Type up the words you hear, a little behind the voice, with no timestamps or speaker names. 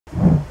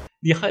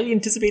The highly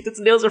anticipated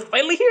snails are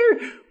finally here!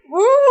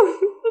 Woo!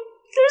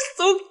 They're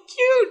so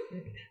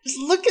cute! Just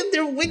look at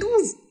their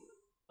wiggles!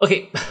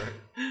 Okay,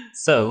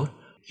 so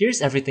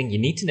here's everything you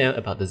need to know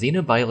about the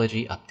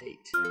Xenobiology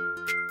Update.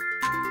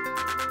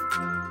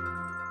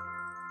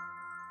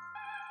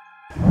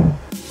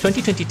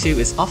 2022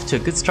 is off to a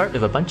good start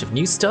with a bunch of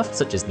new stuff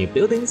such as new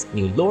buildings,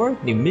 new lore,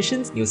 new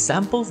missions, new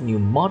samples, new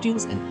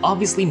modules, and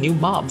obviously new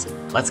mobs.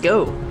 Let's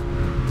go!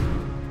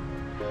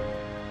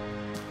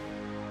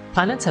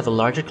 Planets have a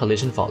larger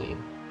collision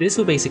volume. This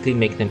will basically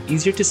make them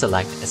easier to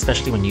select,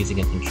 especially when using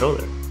a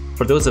controller.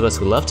 For those of us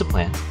who love to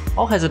plant,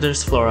 all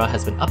hazardous flora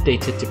has been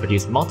updated to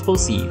produce multiple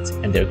seeds,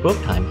 and their growth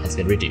time has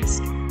been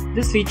reduced.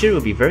 This feature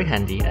will be very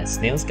handy as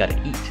snails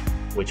gotta eat,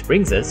 which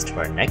brings us to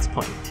our next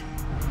point.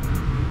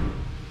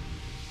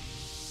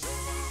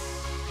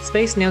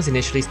 Space snails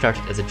initially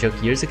started as a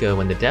joke years ago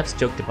when the devs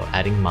joked about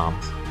adding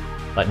mobs.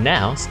 But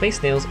now,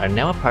 space snails are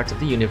now a part of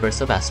the universe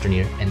of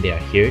Astroneer, and they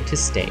are here to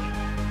stay.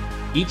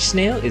 Each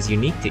snail is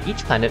unique to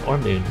each planet or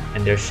moon,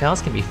 and their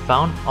shells can be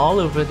found all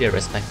over their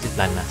respective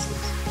landmasses.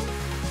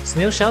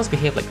 Snail shells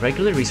behave like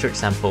regular research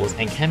samples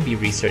and can be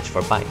researched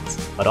for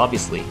bites, but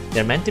obviously,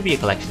 they're meant to be a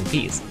collection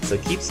piece, so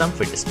keep some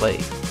for display.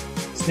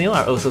 Snail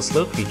are also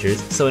slow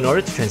creatures, so in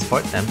order to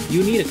transport them,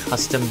 you need a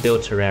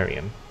custom-built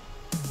terrarium.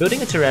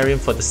 Building a terrarium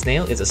for the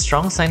snail is a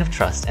strong sign of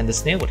trust, and the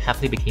snail would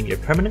happily become your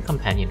permanent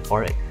companion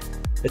for it.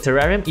 The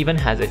terrarium even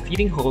has a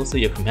feeding hole so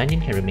your companion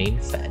can remain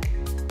fed.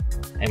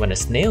 And when a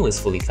snail is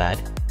fully fed,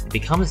 it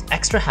becomes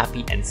extra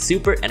happy and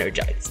super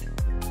energized.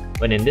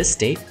 When in this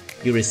state,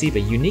 you receive a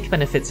unique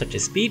benefit such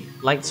as speed,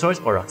 light source,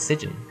 or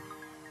oxygen.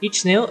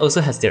 Each snail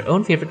also has their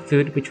own favorite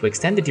food which will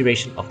extend the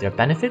duration of their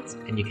benefits,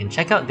 and you can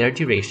check out their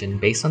duration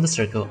based on the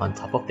circle on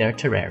top of their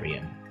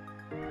terrarium.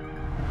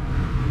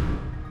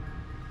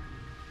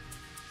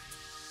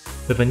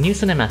 With a new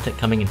cinematic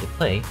coming into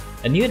play,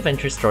 a new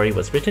adventure story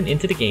was written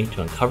into the game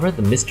to uncover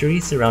the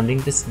mysteries surrounding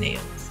the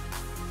snails.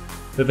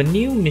 With a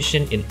new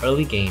mission in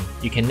early game,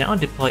 you can now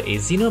deploy a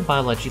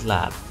Xenobiology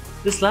Lab.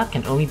 This lab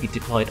can only be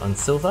deployed on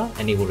Silva,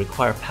 and it will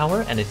require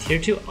power and a Tier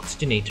 2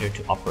 oxygenator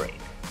to operate.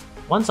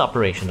 Once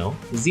operational,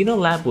 the Xeno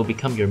Lab will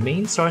become your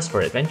main source for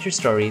adventure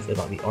stories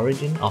about the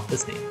origin of the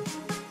snails.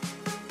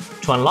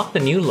 To unlock the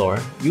new lore,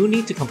 you'll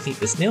need to complete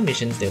the snail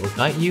missions that will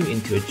guide you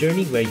into a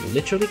journey where you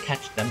literally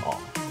catch them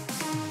all.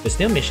 The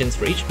snail missions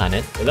for each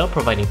planet, without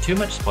providing too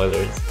much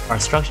spoilers, are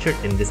structured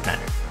in this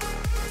manner.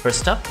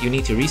 First up, you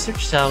need to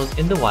research cells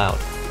in the wild.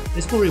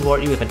 This will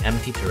reward you with an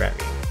empty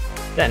terrarium.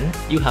 Then,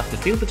 you have to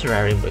fill the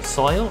terrarium with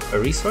soil, a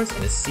resource,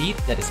 and a seed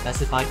that is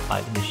specified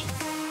by the mission.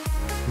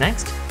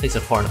 Next, place a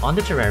horn on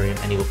the terrarium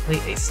and it will play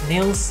a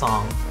snail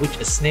song, which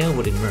a snail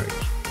would emerge.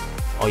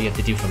 All you have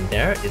to do from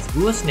there is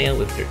woo a snail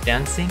with your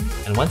dancing,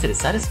 and once it is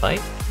satisfied,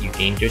 you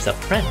gained yourself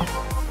a friend.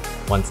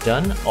 Once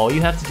done, all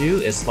you have to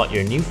do is slot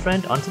your new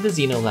friend onto the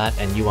Xeno Lab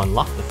and you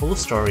unlock the full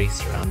story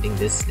surrounding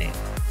this snail.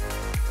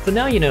 So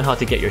now you know how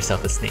to get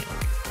yourself a snail.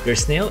 Your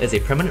snail is a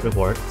permanent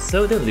reward,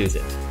 so don't lose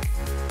it.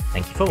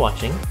 Thank you for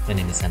watching. My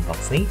name is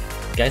Sandbox Nate.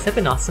 You guys have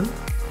been awesome,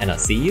 and I'll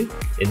see you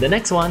in the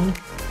next one.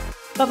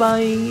 Bye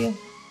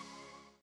bye!